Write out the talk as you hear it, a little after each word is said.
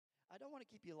don't want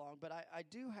to keep you long, but I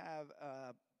do have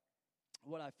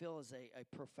what I feel is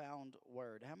a profound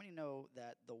word. How many know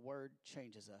that the word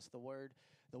changes us? The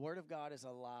word of God is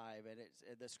alive, and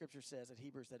the scripture says in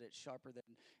Hebrews that it's sharper than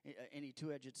any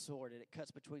two-edged sword, and it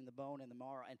cuts between the bone and the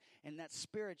marrow, and that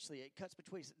spiritually, it cuts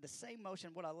between the same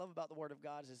motion. What I love about the word of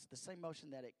God is the same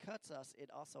motion that it cuts us, it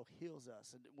also heals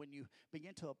us. And when you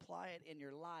begin to apply it in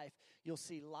your life, you'll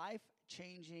see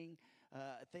life-changing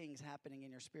things happening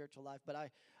in your spiritual life. But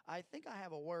I think I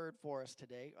have a word for us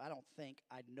today. I don't think,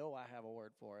 I know I have a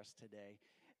word for us today.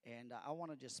 And I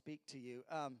want to just speak to you.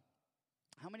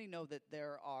 How many know that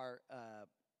there are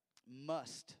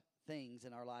must things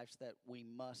in our lives that we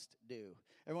must do?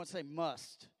 Everyone say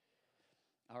must.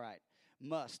 All right.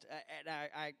 Must. And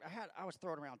I was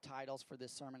throwing around titles for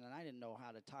this sermon, and I didn't know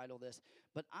how to title this.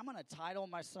 But I'm going to title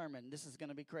my sermon, this is going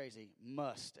to be crazy,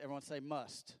 Must. Everyone say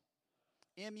must.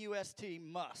 M-U-S-T,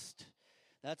 must.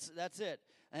 That's it.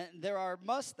 And there are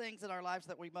must things in our lives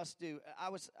that we must do. I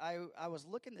was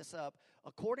looking this up.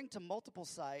 According to multiple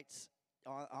sites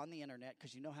on the internet,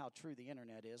 because you know how true the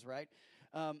internet is, right?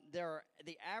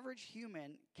 The average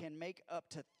human can make up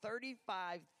to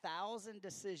 35,000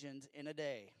 decisions in a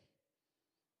day.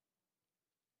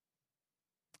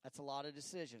 That's a lot of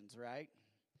decisions, right?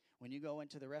 When you go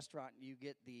into the restaurant and you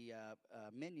get the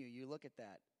menu, you look at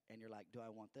that. And you're like, do I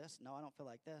want this? No, I don't feel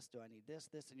like this. Do I need this?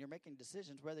 And you're making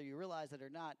decisions whether you realize it or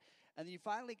not. And then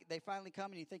they finally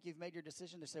come and you think you've made your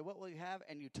decision. They say, what will you have?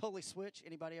 And you totally switch.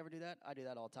 Anybody ever do that? I do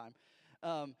that all the time.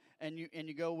 And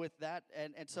you go with that.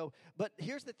 And so, but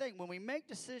here's the thing. When we make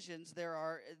decisions, there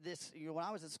are when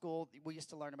I was in school, we used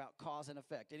to learn about cause and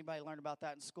effect. Anybody learn about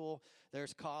that in school?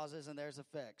 There's causes and there's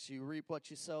effects. You reap what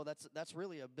you sow. That's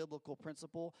really a biblical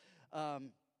principle.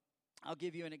 I'll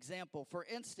give you an example. For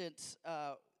instance,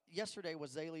 yesterday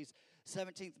was Zaylee's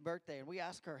 17th birthday, and we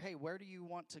asked her, hey, where do you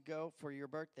want to go for your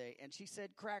birthday? And she said,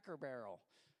 Cracker Barrel.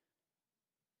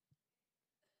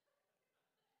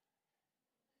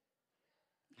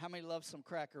 How many love some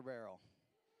Cracker Barrel?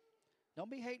 Don't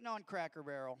be hating on Cracker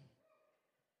Barrel.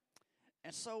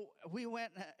 And so we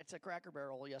went to Cracker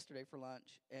Barrel yesterday for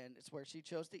lunch, and it's where she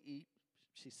chose to eat.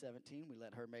 She's 17. We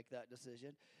let her make that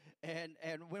decision. And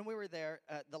when we were there,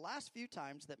 the last few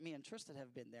times that me and Tristan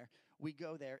have been there, we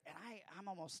go there, and I'm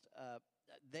almost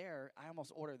there. I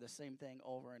almost order the same thing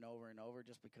over and over and over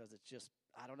just because it's just,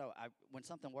 I don't know. When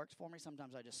something works for me,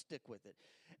 sometimes I just stick with it.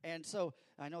 And so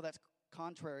I know that's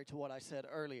contrary to what I said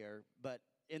earlier, but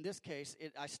in this case,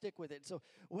 I stick with it. So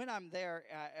when I'm there,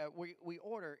 we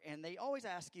order, and they always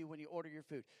ask you when you order your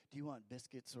food, do you want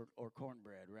biscuits or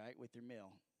cornbread, right, with your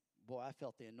meal? Boy, I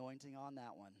felt the anointing on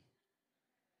that one.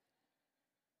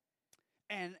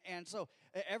 And so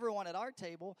everyone at our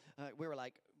table, we were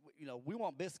like, we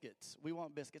want biscuits. We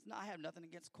want biscuits. Now, I have nothing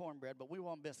against cornbread, but we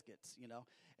want biscuits,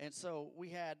 And so we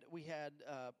had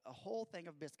a whole thing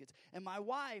of biscuits. And my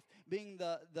wife, being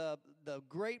the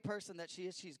great person that she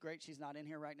is, she's great. She's not in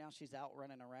here right now. She's out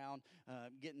running around,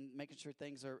 making sure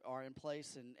things are in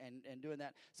place and doing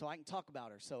that. So I can talk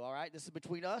about her. So, all right, this is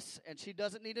between us, and she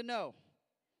doesn't need to know.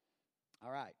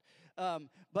 All right.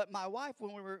 But my wife,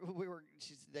 when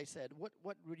they said, what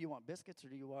do you want, biscuits or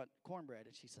do you want cornbread?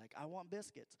 And she's like, I want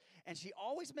biscuits. And she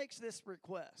always makes this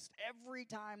request every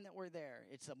time that we're there.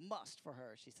 It's a must for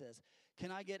her. She says,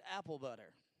 can I get apple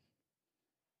butter?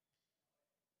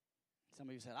 Some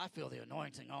of you said, I feel the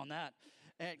anointing on that.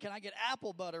 And can I get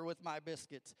apple butter with my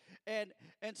biscuits? And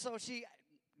so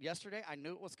yesterday, I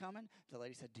knew it was coming. The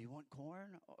lady said, do you want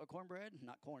cornbread?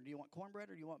 Not corn. Do you want cornbread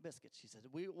or do you want biscuits? She said,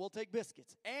 we'll take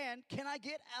biscuits. And can I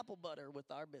get apple butter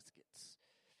with our biscuits?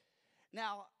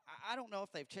 Now, I don't know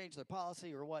if they've changed their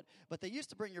policy or what, but they used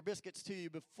to bring your biscuits to you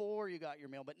before you got your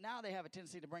meal, but now they have a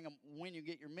tendency to bring them when you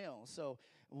get your meal. So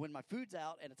when my food's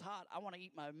out and it's hot, I want to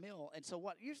eat my meal. And so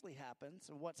what usually happens,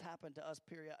 and what's happened to us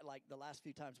like the last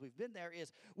few times we've been there,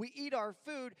 is we eat our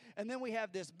food, and then we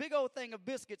have this big old thing of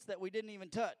biscuits that we didn't even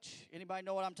touch. Anybody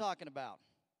know what I'm talking about?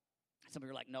 Some of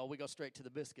you are like, no, we go straight to the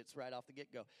biscuits right off the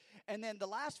get-go. And then the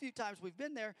last few times we've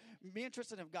been there, me and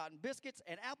Tristan have gotten biscuits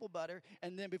and apple butter,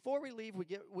 and then before we leave, we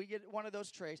get one of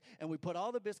those trays, and we put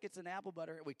all the biscuits and apple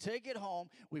butter, and we take it home,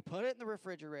 we put it in the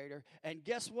refrigerator, and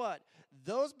guess what?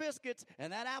 Those biscuits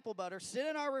and that apple butter sit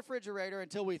in our refrigerator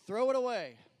until we throw it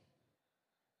away.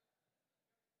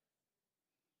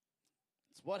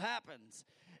 It's what happens.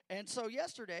 And so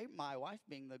yesterday, my wife,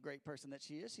 being the great person that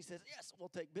she is, she says, yes, we'll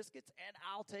take biscuits and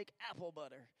I'll take apple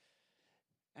butter.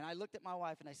 And I looked at my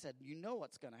wife and I said, you know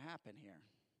what's going to happen here.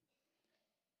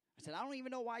 I said, I don't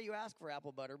even know why you ask for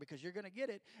apple butter because you're going to get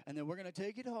it and then we're going to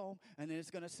take it home and then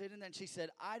it's going to sit in there. And she said,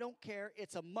 I don't care.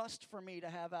 It's a must for me to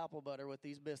have apple butter with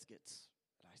these biscuits.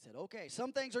 And I said, okay,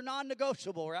 some things are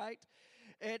non-negotiable, right?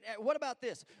 And what about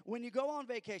this? When you go on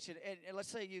vacation, and let's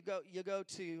say you go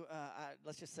to,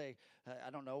 let's just say,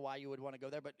 I don't know why you would want to go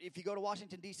there, but if you go to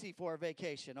Washington, D.C. for a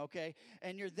vacation, okay,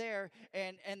 and you're there,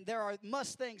 and there are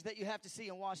must things that you have to see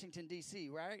in Washington,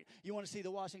 D.C., right? You want to see the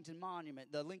Washington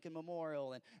Monument, the Lincoln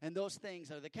Memorial, and those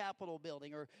things, or the Capitol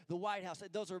Building, or the White House.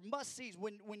 Those are must-sees.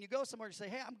 When you go somewhere to say,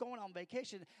 hey, I'm going on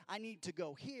vacation, I need to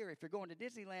go here. If you're going to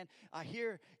Disneyland, I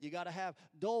hear you got to have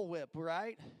Dole Whip,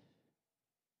 right?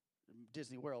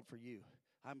 Disney World for you.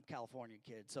 I'm a California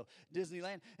kid, so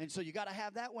Disneyland, and so you got to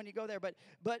have that when you go there. But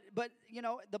you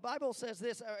know, the Bible says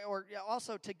this, or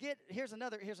also to get. Here's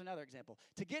another example.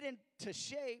 To get into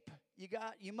shape,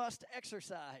 you must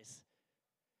exercise.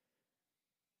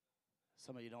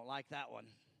 Some of you don't like that one.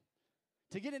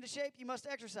 To get into shape, you must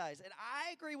exercise, and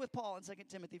I agree with Paul in 2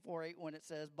 Timothy 4:8 when it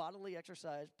says, "Bodily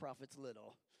exercise profits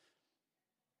little."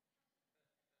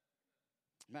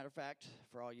 Matter of fact,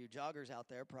 for all you joggers out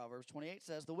there, Proverbs 28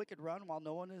 says, the wicked run while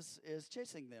no one is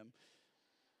chasing them.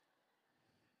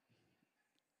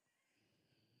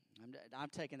 I'm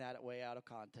taking that way out of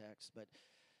context, but,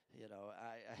 you know,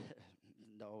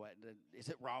 no, is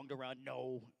it wrong to run?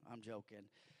 No, I'm joking.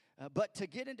 But to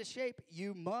get into shape,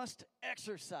 you must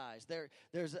exercise.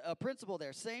 There's a principle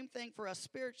there. Same thing for us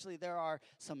spiritually. There are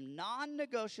some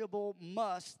non-negotiable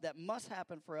musts that must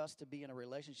happen for us to be in a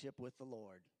relationship with the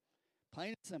Lord.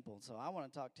 Plain and simple. So I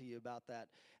want to talk to you about that.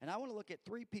 And I want to look at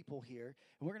three people here.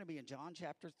 And we're going to be in John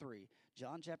chapter 3.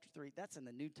 John chapter 3, that's in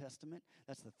the New Testament.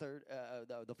 That's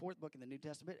the fourth book in the New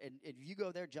Testament. And if you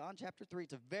go there, John chapter 3,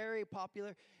 it's a very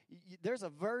popular. There's a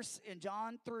verse in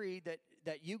John 3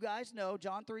 that you guys know,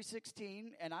 John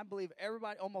 3:16. And I believe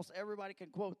almost everybody can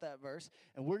quote that verse.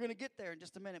 And we're going to get there in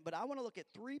just a minute. But I want to look at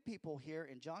three people here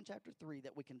in John chapter 3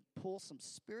 that we can pull some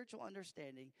spiritual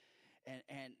understanding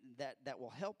and that will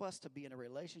help us to be in a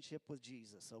relationship with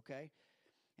Jesus, okay?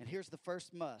 And here's the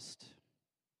first must.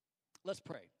 Let's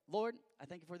pray. Lord, I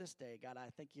thank you for this day. God, I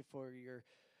thank you for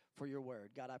your word.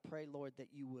 God, I pray, Lord, that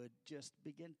you would just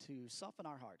begin to soften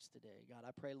our hearts today. God,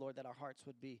 I pray, Lord, that our hearts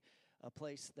would be a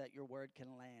place that your word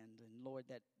can land. And, Lord,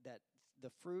 that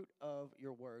the fruit of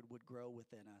your word would grow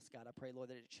within us. God, I pray, Lord,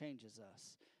 that it changes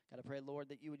us. God, I pray, Lord,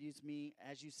 that you would use me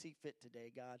as you see fit today.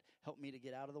 God, help me to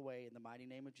get out of the way. In the mighty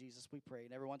name of Jesus, we pray.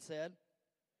 And everyone said,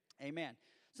 amen.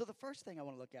 So the first thing I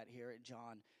want to look at here in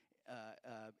John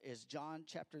is John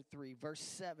chapter 3, verse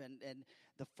 7. And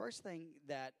the first thing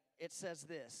that it says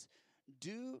this,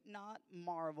 do not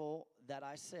marvel that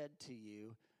I said to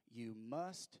you, you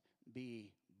must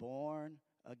be born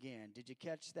again. Did you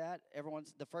catch that?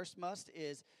 The first must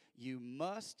is you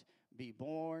must be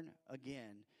born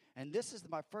again. And this is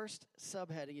my first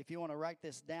subheading, if you want to write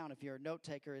this down, if you're a note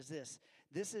taker, is this.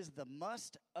 This is the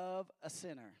must of a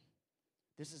sinner.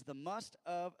 This is the must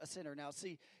of a sinner. Now,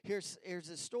 see, here's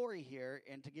a story here,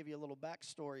 and to give you a little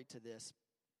backstory to this,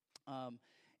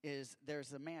 is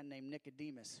there's a man named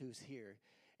Nicodemus who's here.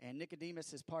 And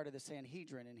Nicodemus is part of the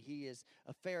Sanhedrin, and he is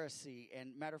a Pharisee.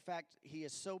 And matter of fact, he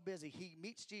is so busy. He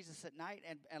meets Jesus at night,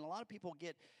 and a lot of people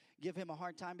give him a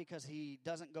hard time because he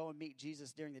doesn't go and meet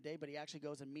Jesus during the day, but he actually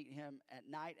goes and meet him at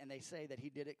night, and they say that he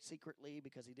did it secretly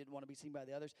because he didn't want to be seen by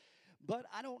the others. But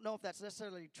I don't know if that's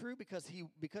necessarily true because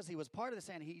he was part of the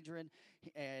Sanhedrin,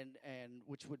 and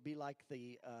which would be like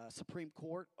the Supreme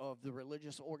Court of the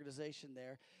religious organization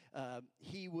there.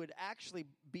 He would actually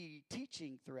be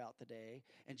teaching throughout the day,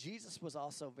 and Jesus was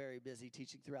also very busy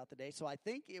teaching throughout the day. So I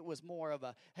think it was more of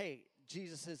a, hey,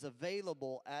 Jesus is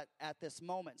available at this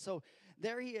moment. So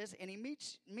there he is, and he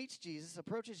meets Jesus,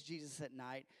 approaches Jesus at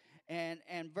night,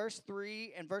 and verse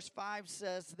 3 and verse 5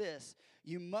 says this,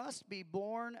 you must be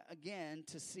born again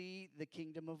to see the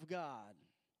kingdom of God.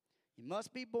 You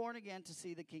must be born again to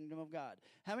see the kingdom of God.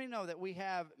 How many know that we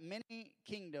have many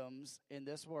kingdoms in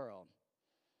this world?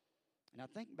 Now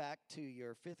think back to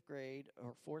your 5th grade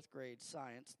or 4th grade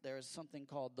science. There's something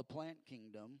called the plant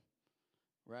kingdom,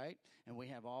 right? And we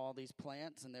have all these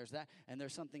plants, and there's that. And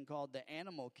there's something called the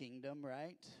animal kingdom,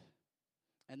 right?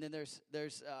 And then there's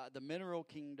the mineral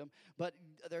kingdom. But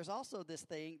there's also this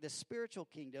spiritual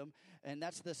kingdom, and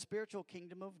that's the spiritual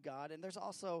kingdom of God. And there's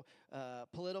also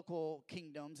political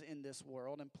kingdoms in this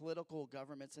world and political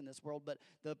governments in this world. But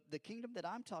the kingdom that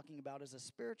I'm talking about is a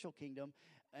spiritual kingdom,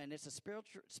 and it's a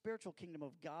spiritual kingdom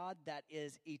of God that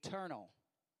is eternal.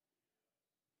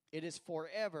 It is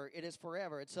forever. It is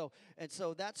forever. And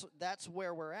so that's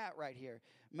where we're at right here.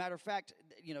 Matter of fact,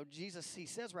 you know, Jesus, he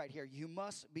says right here, you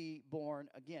must be born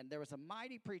again. There was a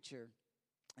mighty preacher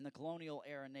in the colonial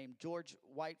era named George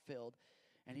Whitefield,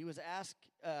 and he was asked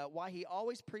why he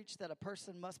always preached that a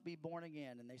person must be born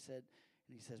again. And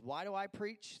And he says, why do I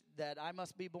preach that I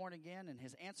must be born again? And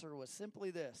his answer was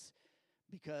simply this: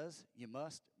 because you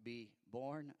must be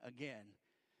born again.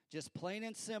 Just plain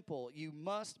and simple, you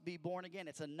must be born again.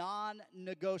 It's a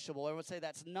non-negotiable. Everyone say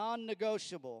that's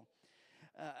non-negotiable.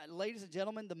 Ladies and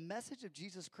gentlemen, the message of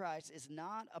Jesus Christ is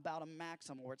not about a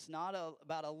maxim, or it's not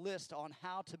about a list on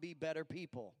how to be better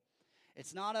people.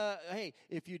 It's not hey,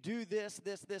 if you do this,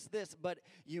 but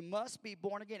you must be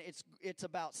born again. It's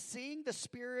about seeing the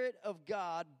Spirit of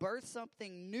God birth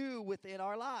something new within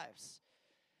our lives.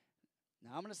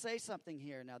 Now, I'm going to say something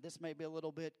here. Now, this may be a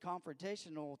little bit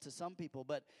confrontational to some people,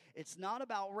 but it's not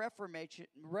about reformation.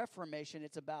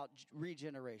 It's about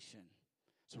regeneration.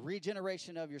 It's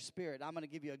regeneration of your spirit. I'm going to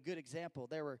give you a good example.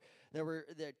 There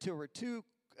were two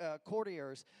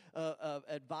courtiers,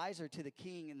 advisor to the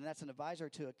king, and that's an advisor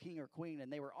to a king or queen,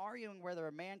 and they were arguing whether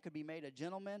a man could be made a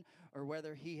gentleman or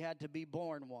whether he had to be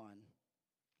born one.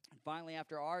 And finally,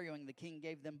 after arguing, the king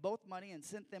gave them both money and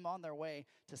sent them on their way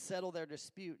to settle their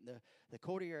dispute. The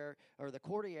courtier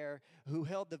who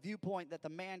held the viewpoint that the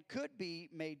man could be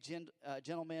made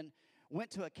gentleman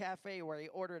went to a cafe where he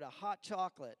ordered a hot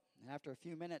chocolate. And after a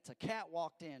few minutes, a cat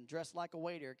walked in, dressed like a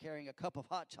waiter, carrying a cup of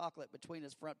hot chocolate between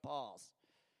his front paws.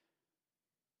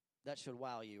 That should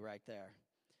wow you right there.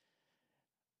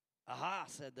 Aha,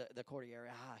 said the courtier.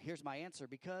 Aha, here's my answer.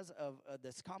 Because of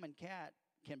this common cat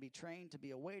can be trained to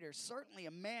be a waiter, certainly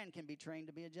a man can be trained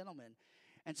to be a gentleman.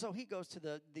 And so he goes to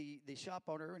the shop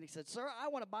owner and he said, sir, I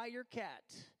want to buy your cat.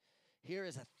 Here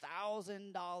is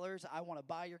 $1,000. I want to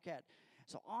buy your cat.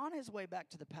 So on his way back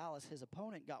to the palace, his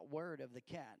opponent got word of the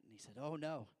cat. And he said, oh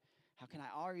no, how can I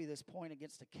argue this point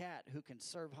against a cat who can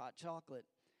serve hot chocolate?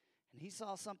 And he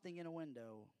saw something in a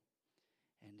window.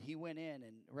 And he went in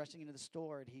and rushing into the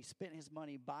store, and he spent his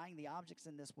money buying the objects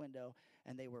in this window,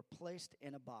 and they were placed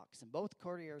in a box. And both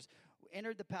courtiers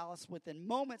entered the palace within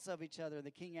moments of each other.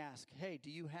 The king asked, hey, do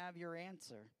you have your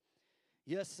answer?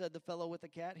 Yes, said the fellow with the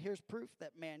cat. Here's proof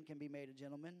that man can be made a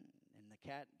gentleman. And the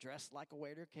cat, dressed like a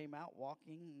waiter, came out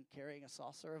walking and carrying a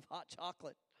saucer of hot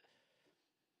chocolate.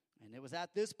 And it was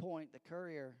at this point the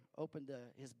courier opened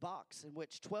his box in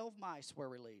which 12 mice were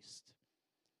released.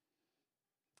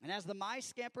 And as the mice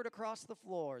scampered across the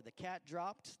floor, the cat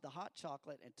dropped the hot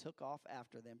chocolate and took off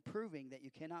after them, proving that you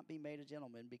cannot be made a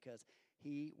gentleman because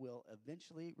he will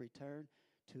eventually return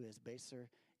to his baser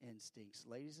instincts.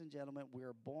 Ladies and gentlemen, we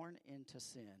are born into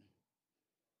sin.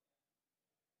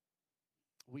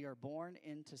 We are born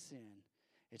into sin.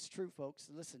 It's true, folks.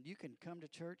 Listen, you can come to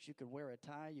church, you can wear a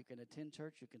tie, you can attend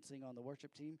church, you can sing on the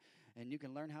worship team, and you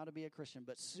can learn how to be a Christian.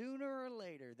 But sooner or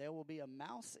later, there will be a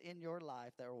mouse in your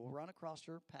life that will run across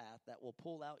your path that will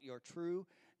pull out your true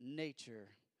nature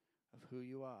of who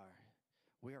you are.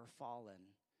 We are fallen.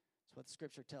 That's what the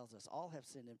scripture tells us. All have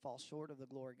sinned and fall short of the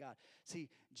glory of God. See,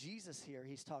 Jesus here,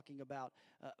 he's talking about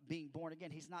being born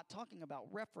again. He's not talking about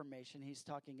reformation. He's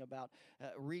talking about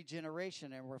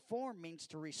regeneration. And reform means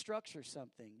to restructure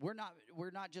something. We're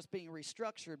not just being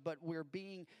restructured, but we're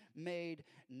being made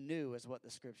new, is what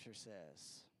the scripture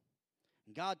says.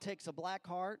 God takes a black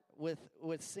heart with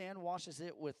sin, washes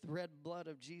it with red blood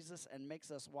of Jesus, and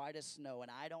makes us white as snow. And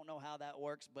I don't know how that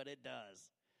works, but it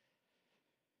does.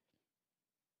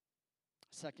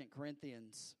 2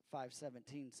 Corinthians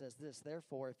 5:17 says this,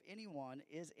 therefore, if anyone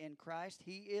is in Christ,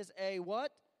 he is a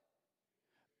what?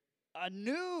 A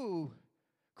new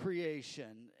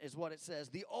creation is what it says.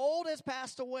 The old has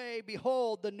passed away,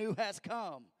 behold, the new has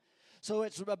come. So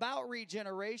it's about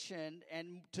regeneration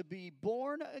and to be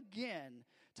born again.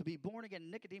 To be born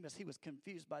again. Nicodemus, he was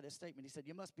confused by this statement. He said,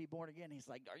 you must be born again. He's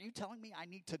like, are you telling me I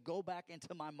need to go back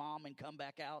into my mom and come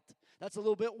back out? That's a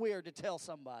little bit weird to tell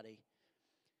somebody.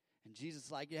 And Jesus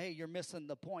is like, hey, you're missing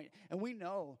the point. And we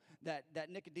know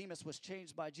that Nicodemus was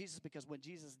changed by Jesus because when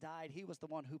Jesus died, he was the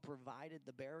one who provided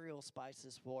the burial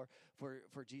spices for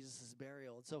Jesus'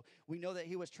 burial. And so we know that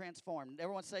he was transformed.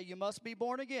 Everyone say, you must be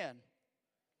born again.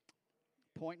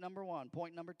 Point number one.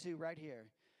 Point number two right here.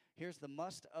 Here's the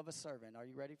must of a servant. Are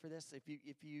you ready for this?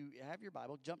 If you have your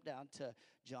Bible, jump down to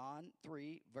John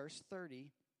 3, verse 30.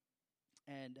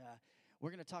 And we're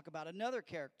going to talk about another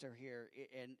character here.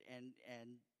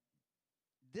 And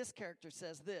this character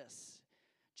says this.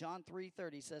 John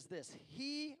 3:30 says this.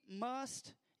 He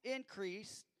must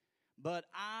increase, but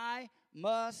I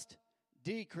must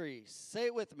decrease. Say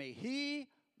it with me. He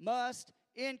must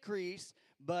increase,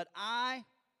 but I...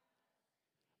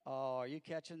 Oh, are you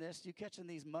catching this? You catching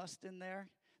these must in there?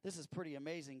 This is pretty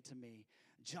amazing to me.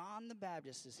 John the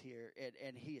Baptist is here,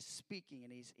 and he is speaking,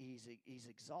 and he's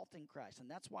exalting Christ, and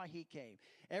that's why he came.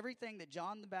 Everything that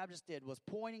John the Baptist did was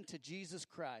pointing to Jesus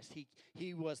Christ.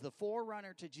 He was the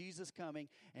forerunner to Jesus coming,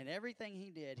 and everything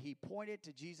he did, he pointed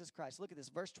to Jesus Christ. Look at this,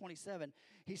 verse 27.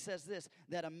 He says this,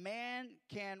 that a man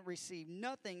can receive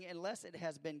nothing unless it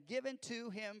has been given to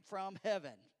him from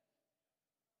heaven.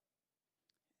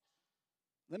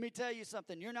 Let me tell you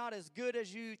something. You're not as good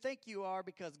as you think you are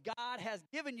because God has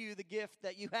given you the gift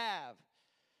that you have.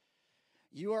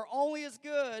 You are only as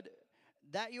good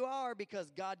that you are because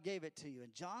God gave it to you.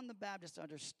 And John the Baptist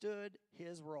understood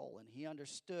his role, and he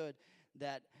understood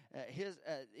that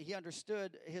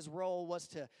his role was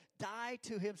to die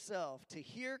to himself, to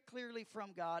hear clearly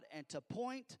from God, and to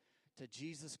point to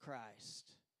Jesus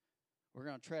Christ. We're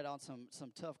going to tread on some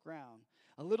tough ground.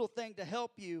 A little thing to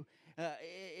help you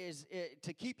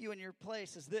to keep you in your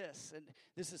place is this, and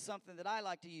this is something that I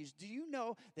like to use. Do you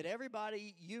know that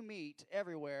everybody you meet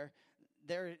everywhere,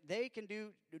 they can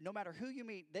do, no matter who you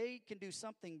meet, they can do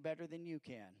something better than you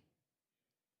can?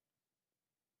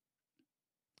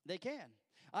 They can.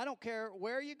 I don't care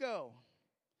where you go.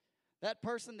 That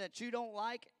person that you don't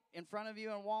like in front of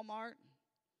you in Walmart,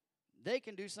 they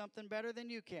can do something better than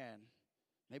you can.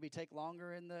 Maybe take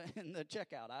longer in the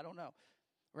checkout. I don't know.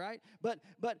 Right? But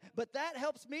that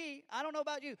helps me. I don't know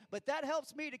about you, but that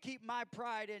helps me to keep my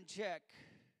pride in check.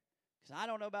 Because I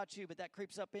don't know about you, but that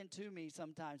creeps up into me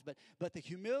sometimes. But the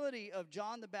humility of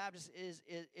John the Baptist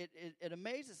it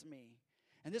amazes me.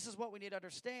 And this is what we need to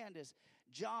understand is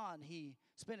John, he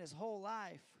spent his whole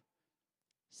life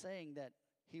saying that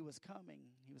he was coming.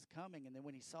 He was coming. And then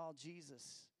when he saw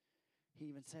Jesus, he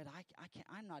even said,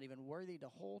 I'm not even worthy to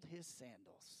hold his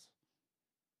sandals.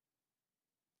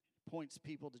 Points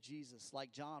people to Jesus.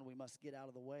 Like John, we must get out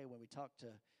of the way when we talk to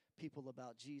people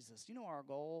about Jesus. You know, our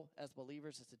goal as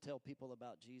believers is to tell people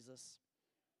about Jesus.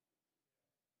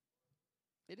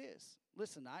 It is.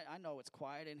 Listen, I know it's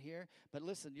quiet in here, but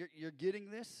listen, you're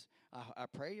getting this. I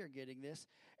pray you're getting this.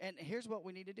 And here's what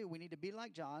we need to do. We need to be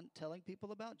like John, telling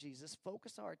people about Jesus,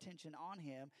 focus our attention on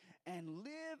him, and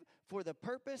live for the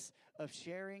purpose of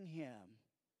sharing him.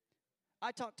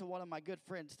 I talked to one of my good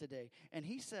friends today, and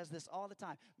he says this all the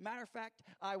time. Matter of fact,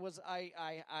 I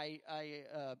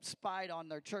spied on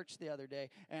their church the other day,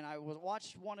 and I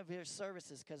watched one of his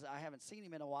services because I haven't seen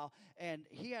him in a while, and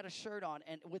he had a shirt on,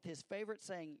 and with his favorite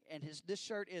saying, and this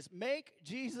shirt is "Make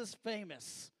Jesus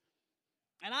Famous,"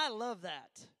 and I love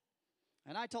that.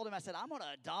 And I told him, I said, I'm going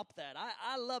to adopt that.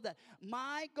 I love that.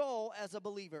 My goal as a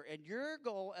believer, and your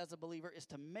goal as a believer, is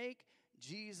to make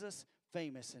Jesus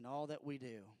famous in all that we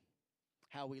do.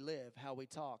 How we live, how we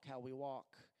talk, how we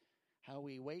walk, how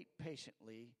we wait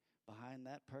patiently behind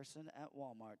that person at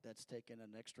Walmart that's taken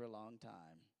an extra long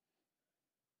time.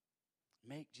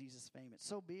 Make Jesus famous.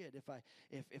 So be it.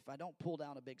 If I don't pull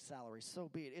down a big salary, so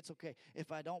be it. It's okay.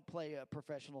 If I don't play a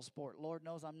professional sport, Lord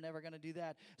knows I'm never going to do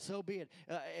that. So be it.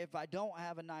 If I don't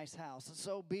have a nice house,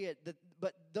 so be it.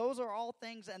 But those are all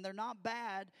things, and they're not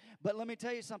bad. But let me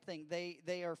tell you something.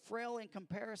 They are frail in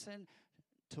comparison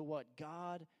to what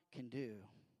God can do.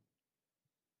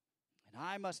 And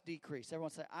I must decrease.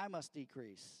 Everyone say, I must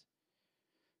decrease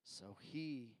so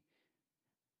he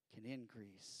can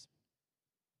increase.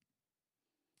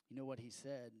 You know what he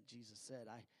said? Jesus said,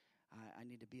 I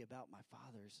need to be about my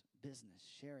Father's business,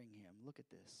 sharing him. Look at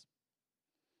this.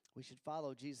 We should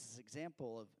follow Jesus'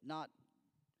 example of not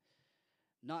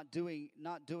doing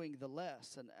the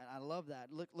less. And I love that.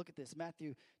 Look at this.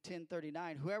 Matthew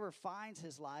 10:39. Whoever finds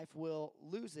his life will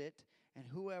lose it, and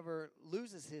whoever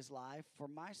loses his life for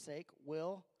my sake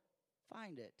will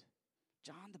find it.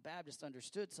 John the Baptist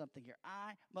understood something here.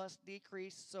 I must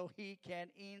decrease so he can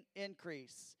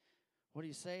increase. What are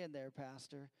you saying there,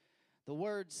 Pastor? The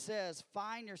word says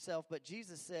find yourself, but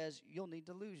Jesus says you'll need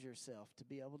to lose yourself to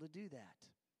be able to do that.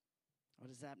 What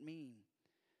does that mean?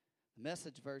 The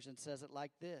Message version says it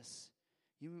like this.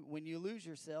 When you lose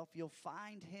yourself, you'll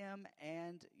find him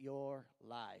and your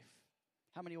life.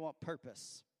 How many want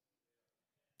purpose?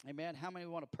 Amen. How many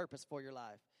want a purpose for your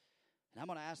life? And I'm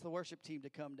going to ask the worship team to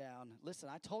come down. Listen,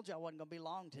 I told you I wasn't going to be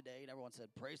long today, and everyone said,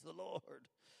 praise the Lord.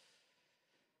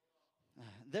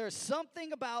 There's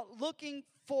something about looking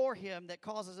for him that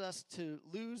causes us to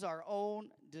lose our own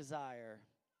desire.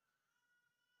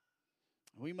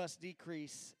 We must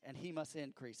decrease, and he must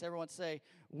increase. Everyone say,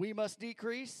 we must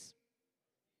decrease,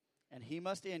 and he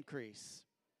must increase.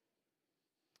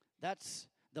 That's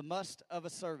the must of a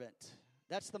servant.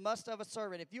 That's the must of a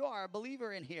servant. If you are a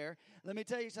believer in here, let me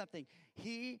tell you something.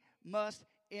 He must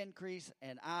increase,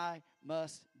 and I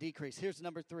must decrease. Here's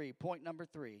number 3, point number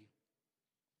 3.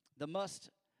 The must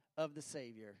of the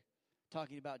Savior.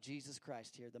 Talking about Jesus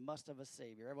Christ here, the must of a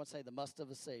Savior. Everyone say the must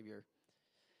of a Savior.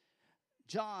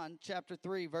 John chapter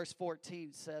 3, verse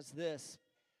 14 says this.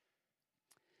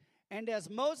 And as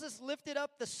Moses lifted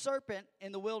up the serpent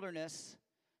in the wilderness,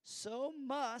 so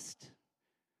must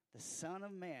the Son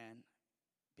of Man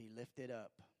be lifted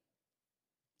up.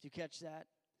 Did you catch that?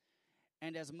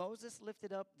 And as Moses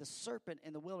lifted up the serpent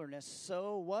in the wilderness,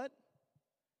 so what?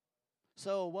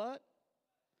 So what?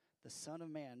 The Son of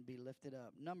Man be lifted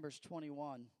up. Numbers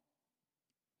 21.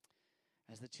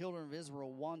 As the children of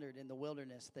Israel wandered in the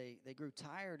wilderness, they grew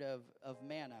tired of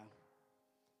manna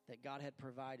that God had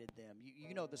provided them.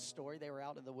 You know the story. They were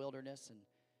out in the wilderness, and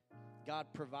God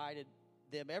provided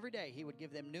them every day. He would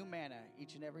give them new manna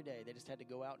each and every day. They just had to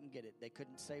go out and get it. They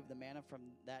couldn't save the manna from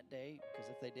that day, because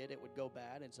if they did, it would go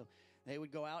bad. And so they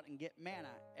would go out and get manna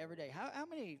every day. How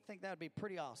many think that would be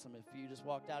pretty awesome if you just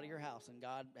walked out of your house and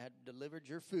God had delivered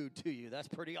your food to you? That's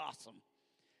pretty awesome.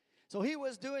 So he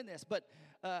was doing this, but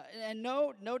and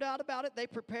no doubt about it, they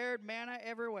prepared manna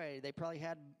every way. They probably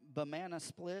had banana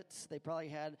splits. They probably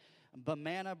had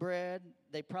banana bread.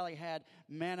 They probably had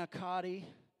manicotti.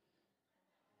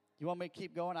 You want me to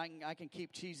keep going? I can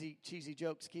keep cheesy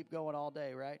jokes, keep going all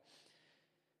day, right?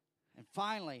 And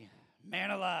finally,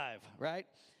 man alive, right?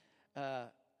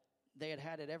 They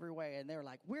had it every way, and they were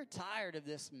like, we're tired of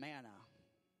this manna.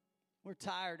 We're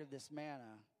tired of this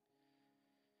manna.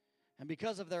 And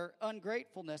because of their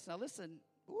ungratefulness, now listen,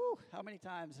 how many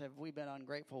times have we been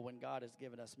ungrateful when God has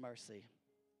given us mercy?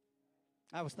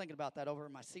 I was thinking about that over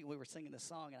in my seat. We were singing this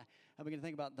song, and I began to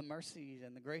think about the mercy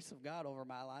and the grace of God over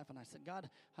my life. And I said, God,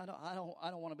 I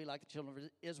don't want to be like the children of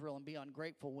Israel and be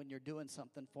ungrateful when you're doing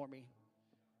something for me.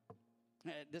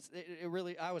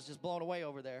 I was just blown away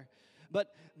over there.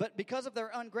 But because of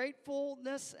their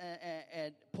ungratefulness,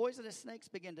 and poisonous snakes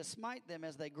began to smite them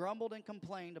as they grumbled and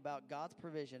complained about God's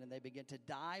provision, and they began to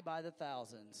die by the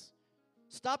thousands.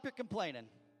 Stop your complaining.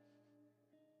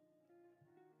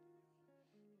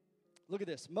 Look at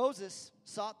this. Moses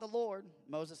sought the Lord.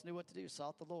 Moses knew what to do.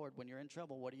 Sought the Lord. When you're in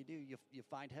trouble, what do? You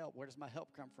find help. Where does my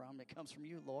help come from? It comes from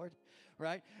you, Lord.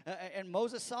 Right? And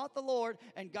Moses sought the Lord,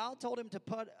 and God told him to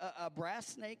put a brass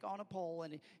snake on a pole,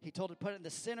 and he told him to put it in the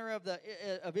center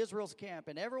of Israel's camp.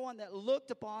 And everyone that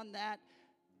looked upon that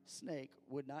snake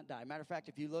would not die. Matter of fact,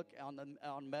 if you look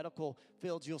on medical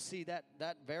fields, you'll see that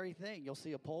very thing. You'll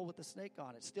see a pole with a snake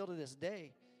on it. Still to this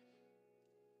day.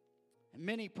 And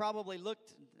many probably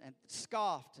looked and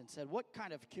scoffed and said, what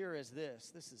kind of cure is this?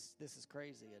 This is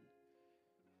crazy.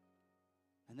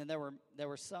 And then there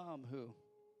were some who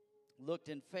looked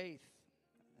in faith,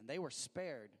 and they were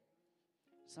spared.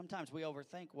 Sometimes we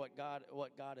overthink what God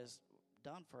has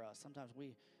done for us. Sometimes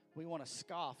we want to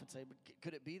scoff and say, but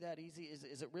could it be that easy?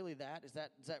 Is it really that? Is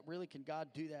that really, can God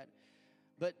do that?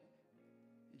 But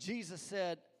Jesus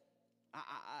said,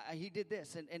 he did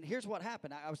this, and here's what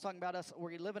happened. I was talking about us,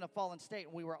 we live in a fallen state,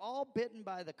 and we were all bitten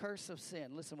by the curse of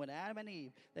sin. Listen, when Adam and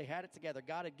Eve, they had it together.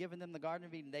 God had given them the Garden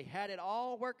of Eden. They had it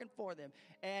all working for them,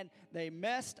 and they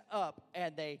messed up,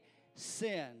 and they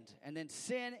sinned, and then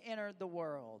sin entered the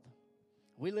world.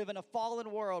 We live in a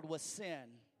fallen world with sin.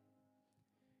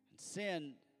 And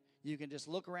sin, you can just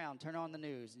look around, turn on the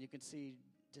news, and you can see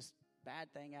just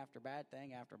bad thing after bad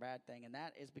thing after bad thing, and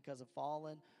that is because of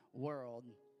fallen world.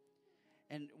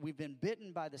 And we've been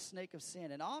bitten by the snake of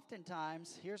sin. And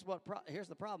oftentimes, here's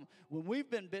the problem. When we've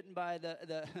been bitten by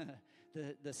the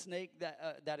snake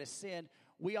that is sin,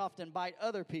 we often bite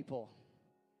other people.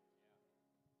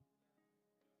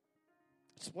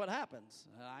 It's what happens.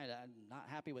 I'm not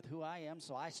happy with who I am,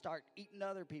 so I start eating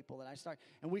other people,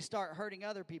 and we start hurting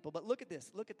other people. But look at this.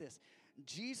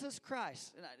 Jesus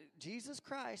Christ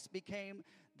became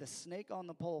the snake on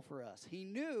the pole for us. He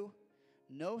knew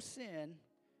no sin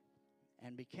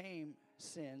and became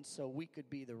sin so we could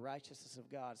be the righteousness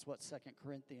of God. It's what 2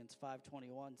 Corinthians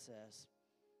 5:21 says.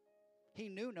 He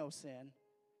knew no sin,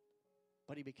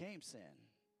 but he became sin.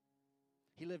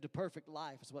 He lived a perfect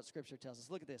life is what Scripture tells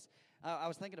us. Look at this. I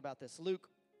was thinking about this. Luke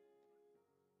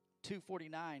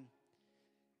 2:49,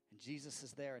 and Jesus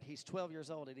is there, and he's 12 years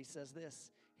old, and he says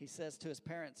this. He says to his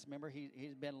parents, remember,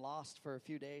 he'd been lost for a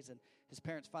few days, and his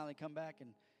parents finally come back,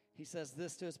 and he says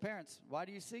this to his parents, why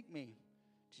do you seek me?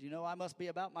 Do you know I must be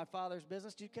about my Father's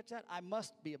business? Do you catch that? I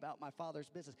must be about my Father's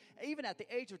business. Even at the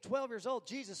age of 12 years old,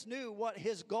 Jesus knew what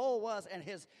his goal was, and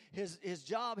his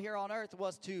job here on earth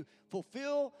was to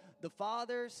fulfill the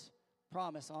Father's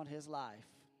promise on his life.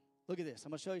 Look at this.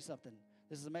 I'm going to show you something.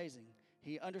 This is amazing.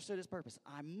 He understood his purpose.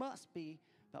 I must be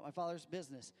about my Father's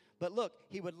business. But look,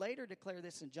 he would later declare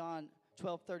this in John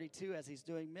 12:32 as he's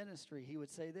doing ministry. He would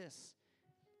say this.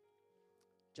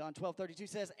 John 12:32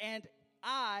 says, and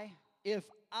I if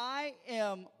I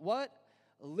am what?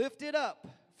 Lifted up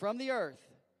from the earth,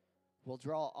 will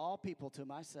draw all people to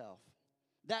myself.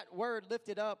 That word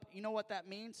lifted up, you know what that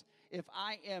means? If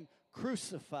I am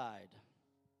crucified.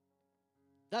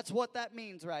 That's what that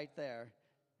means right there.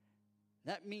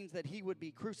 That means that he would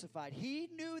be crucified. He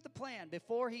knew the plan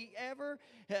before he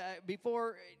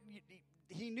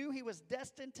knew he was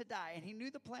destined to die. And he knew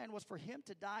the plan was for him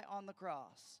to die on the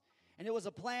cross. And it was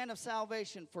a plan of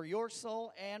salvation for your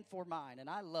soul and for mine. And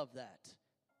I love that.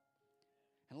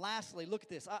 And lastly, look at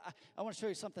this. I want to show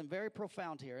you something very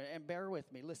profound here. And bear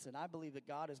with me. Listen, I believe that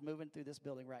God is moving through this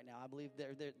building right now. I believe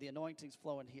the anointing's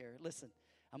flowing here. Listen,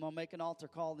 I'm going to make an altar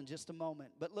call in just a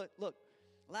moment. But look.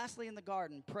 Lastly, in the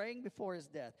garden, praying before his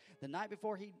death, the night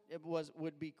before he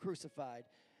would be crucified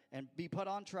and be put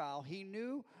on trial, he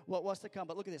knew what was to come.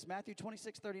 But look at this, Matthew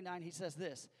 26:39, he says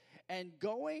this, and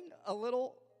going a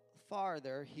little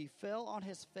farther, he fell on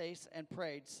his face and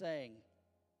prayed, saying,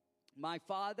 my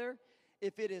Father,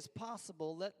 if it is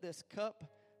possible, let this cup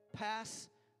pass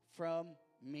from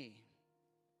me.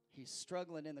 He's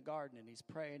struggling in the garden, and he's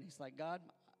praying. He's like, God,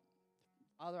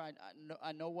 Father,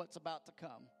 I know what's about to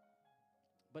come.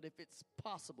 But if it's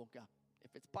possible, God,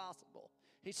 if it's possible.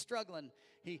 He's struggling.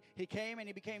 He came and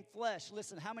he became flesh.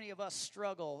 Listen, how many of us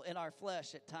struggle in our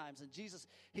flesh at times? And Jesus,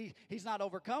 he's not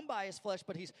overcome by his flesh,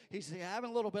 but he's having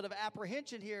a little bit of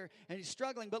apprehension here, and he's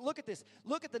struggling. But look at this.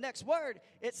 Look at the next word.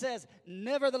 It says,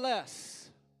 nevertheless.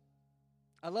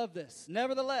 I love this.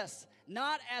 Nevertheless,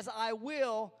 not as I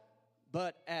will,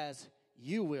 but as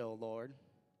you will, Lord.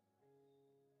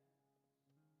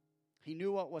 He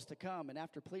knew what was to come, and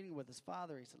after pleading with his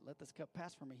Father, he said, let this cup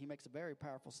pass from me. He makes a very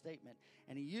powerful statement,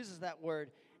 and he uses that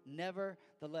word,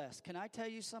 nevertheless. Can I tell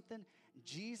you something?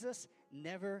 Jesus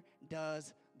never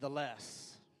does the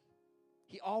less.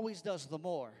 He always does the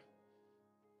more.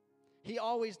 He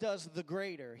always does the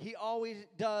greater. He always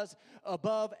does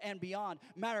above and beyond.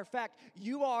 Matter of fact,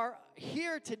 you are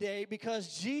here today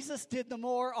because Jesus did the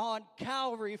more on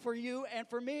Calvary for you and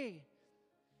for me.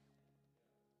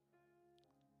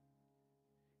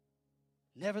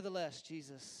 Nevertheless,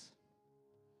 Jesus,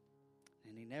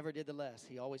 and he never did the less.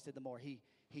 He always did the more. He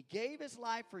gave his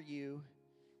life for you.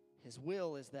 His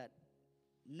will is that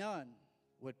none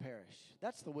would perish.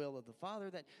 That's the will of the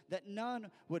Father, that none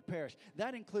would perish.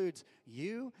 That includes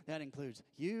you. That includes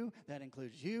you. That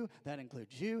includes you. That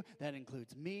includes you. That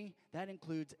includes me. That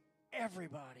includes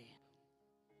everybody.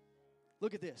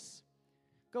 Look at this.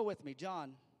 Go with me,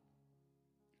 John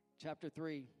chapter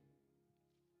 3.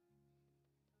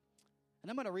 And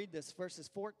I'm going to read this, verses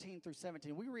 14 through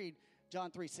 17. We read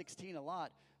John 3:16 a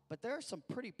lot, but there are some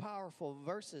pretty powerful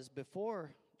verses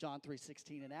before John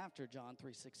 3:16 and after John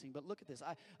 3:16. But look at this.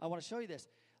 I want to show you this.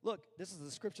 Look, this is the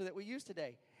scripture that we use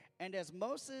today. And as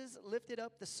Moses lifted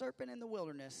up the serpent in the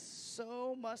wilderness,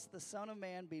 so must the Son of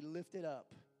Man be lifted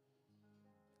up.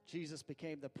 Jesus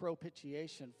became the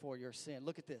propitiation for your sin.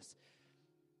 Look at this.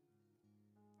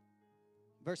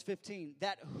 Verse 15,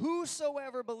 that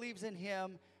whosoever believes in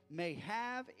him may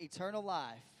have eternal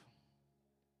life.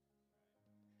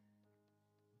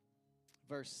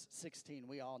 Verse 16,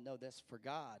 we all know this. For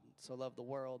God so loved the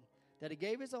world that he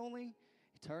gave his only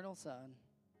eternal Son,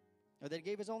 or that he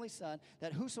gave his only Son,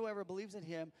 that whosoever believes in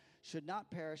him should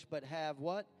not perish, but have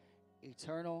what?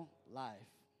 Eternal life.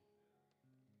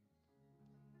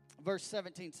 Verse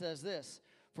 17 says this,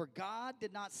 for God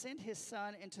did not send his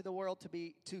Son into the world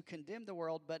to condemn the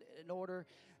world, but in order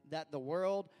that the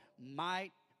world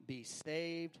might be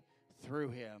saved through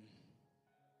him.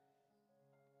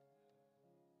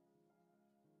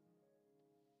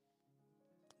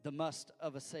 The must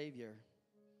of a Savior.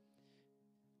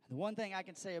 The one thing I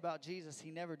can say about Jesus,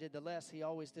 he never did the less, he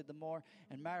always did the more.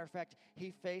 And matter of fact, he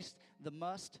faced the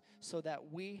must so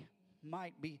that we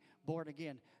might be born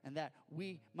again, and that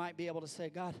we might be able to say,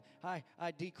 God,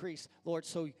 I decrease, Lord,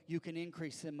 so you can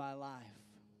increase in my life.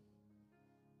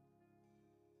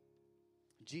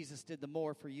 Jesus did the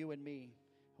more for you and me.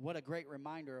 What a great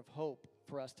reminder of hope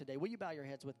for us today. Will you bow your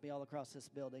heads with me all across this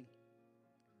building?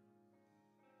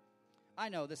 I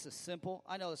know this is simple.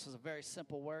 I know this is a very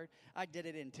simple word. I did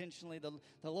it intentionally. The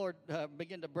Lord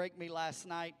began to break me last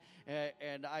night,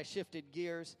 and I shifted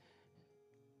gears.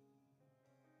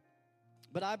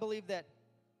 But I believe that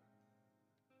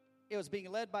it was being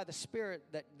led by the Spirit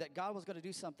that God was going to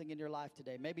do something in your life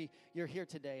today. Maybe you're here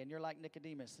today and you're like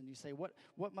Nicodemus and you say, what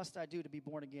must I do to be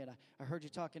born again? I heard you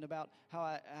talking about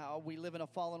how we live in a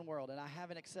fallen world and I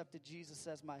haven't accepted Jesus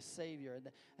as my Savior.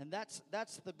 And that's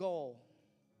the goal.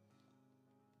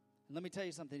 And let me tell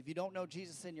you something. If you don't know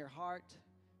Jesus in your heart,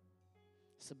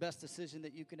 it's the best decision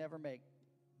that you can ever make.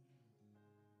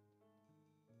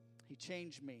 He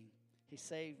changed me. He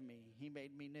saved me. He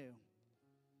made me new.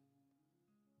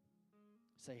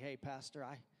 Say, hey, Pastor,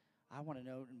 I want to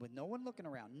know, with no one looking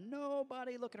around,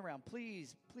 nobody looking around,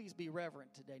 please be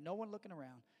reverent today. No one looking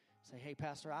around. Say, hey,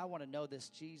 Pastor, I want to know this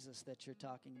Jesus that you're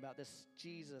talking about, this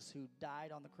Jesus who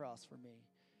died on the cross for me,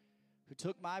 who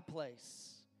took my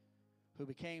place, who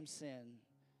became sin,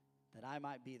 that I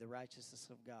might be the righteousness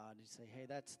of God. You say, hey,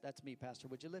 that's me, Pastor.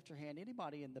 Would you lift your hand?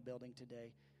 Anybody in the building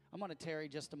today? I'm going to tarry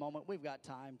just a moment. We've got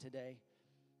time today.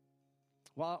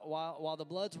 While the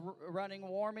blood's running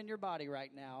warm in your body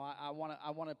right now, I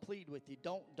want to plead with you.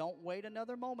 Don't wait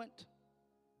another moment.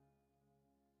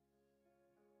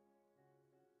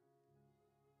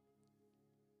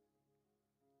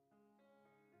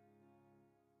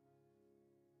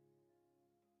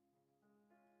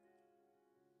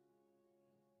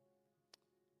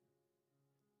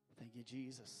 Thank you,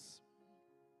 Jesus.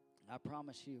 I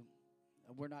promise you,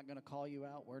 we're not going to call you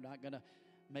out. We're not going to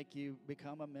make you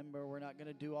become a member. We're not going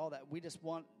to do all that. We just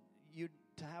want you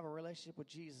to have a relationship with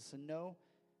Jesus and know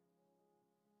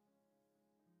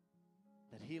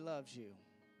that He loves you.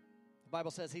 The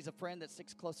Bible says He's a friend that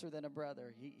sticks closer than a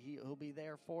brother. He'll be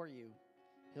there for you.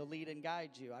 He'll lead and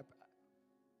guide you.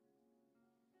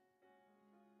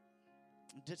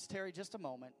 Just Terry, just a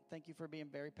moment. Thank you for being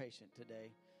very patient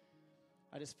today.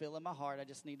 I just feel in my heart I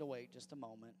just need to wait just a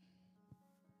moment.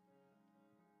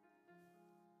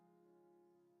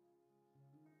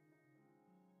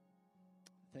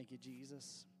 Thank you,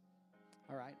 Jesus.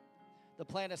 All right. The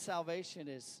plan of salvation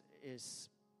is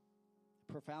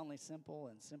profoundly simple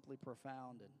and simply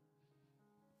profound.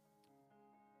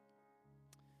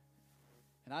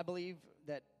 And I believe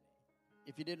that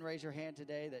if you didn't raise your hand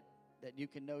today, that you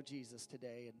can know Jesus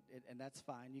today, and that's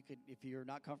fine. You could, if you're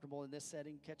not comfortable in this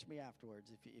setting, catch me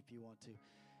afterwards if you want to.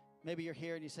 Maybe you're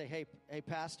here and you say, hey,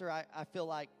 Pastor, I feel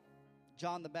like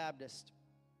John the Baptist.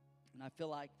 And I feel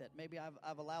like that maybe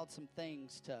I've allowed some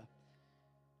things to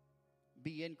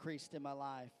be increased in my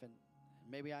life, and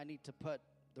maybe I need to put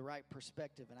the right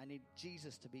perspective, and I need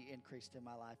Jesus to be increased in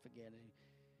my life again. And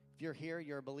if you're here,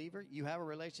 you're a believer, you have a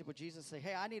relationship with Jesus, say,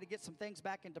 hey, I need to get some things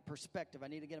back into perspective. I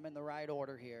need to get them in the right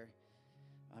order here.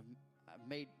 I've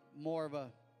made more of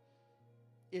a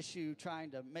issue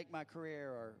trying to make my career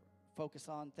or focus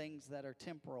on things that are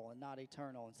temporal and not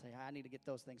eternal, and say, I need to get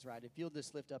those things right. If you'll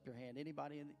just lift up your hand.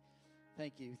 Anybody?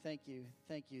 Thank you.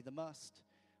 The must.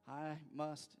 I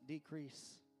must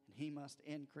decrease, and He must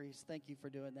increase. Thank you for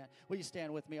doing that. Will you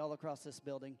stand with me all across this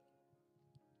building?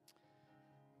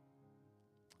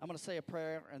 I'm going to say a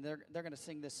prayer, and they're going to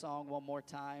sing this song one more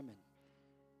time. And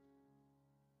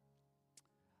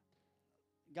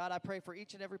God, I pray for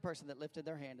each and every person that lifted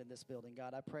their hand in this building.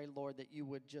 God, I pray, Lord, that you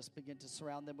would just begin to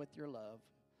surround them with your love.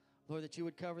 Lord, that you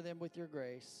would cover them with your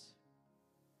grace.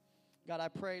 God, I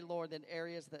pray, Lord, in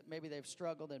areas that maybe they've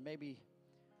struggled and maybe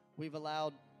we've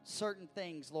allowed certain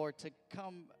things, Lord, to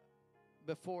come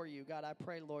before you. God, I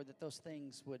pray, Lord, that those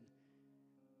things would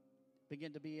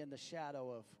begin to be in the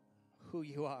shadow of who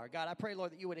you are. God, I pray,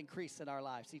 Lord, that you would increase in our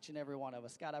lives, each and every one of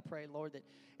us. God, I pray, Lord, that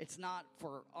it's not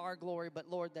for our glory, but,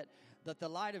 Lord, that the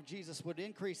light of Jesus would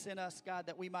increase in us, God,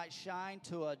 that we might shine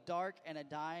to a dark and a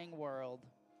dying world.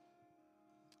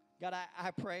 God, I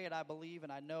pray and I believe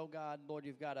and I know, God, Lord,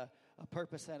 you've got a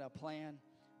purpose and a plan.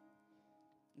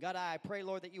 God, I pray,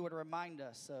 Lord, that you would remind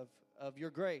us of your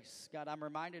grace. God, I'm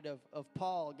reminded of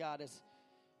Paul, God,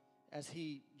 as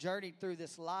he journeyed through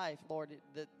this life, Lord,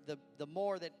 the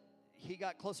more that he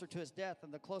got closer to his death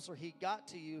and the closer he got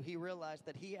to you, he realized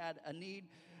that he had a need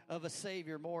of a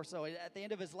Savior more so. At the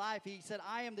end of his life, he said,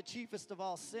 I am the chiefest of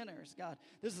all sinners. God,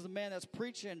 this is a man that's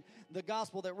preaching the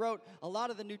gospel, that wrote a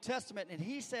lot of the New Testament, and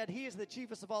he said he is the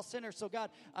chiefest of all sinners. So, God,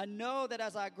 I know that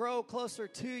as I grow closer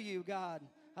to you, God,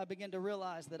 I begin to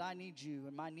realize that I need you,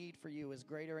 and my need for you is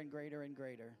greater and greater and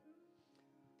greater.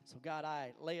 So, God,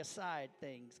 I lay aside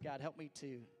things. God, help me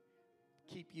to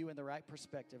keep you in the right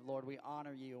perspective. Lord, we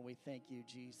honor you and we thank you,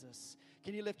 Jesus.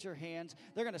 Can you lift your hands?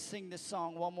 They're going to sing this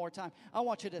song one more time. I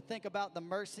want you to think about the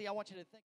mercy. I want you to think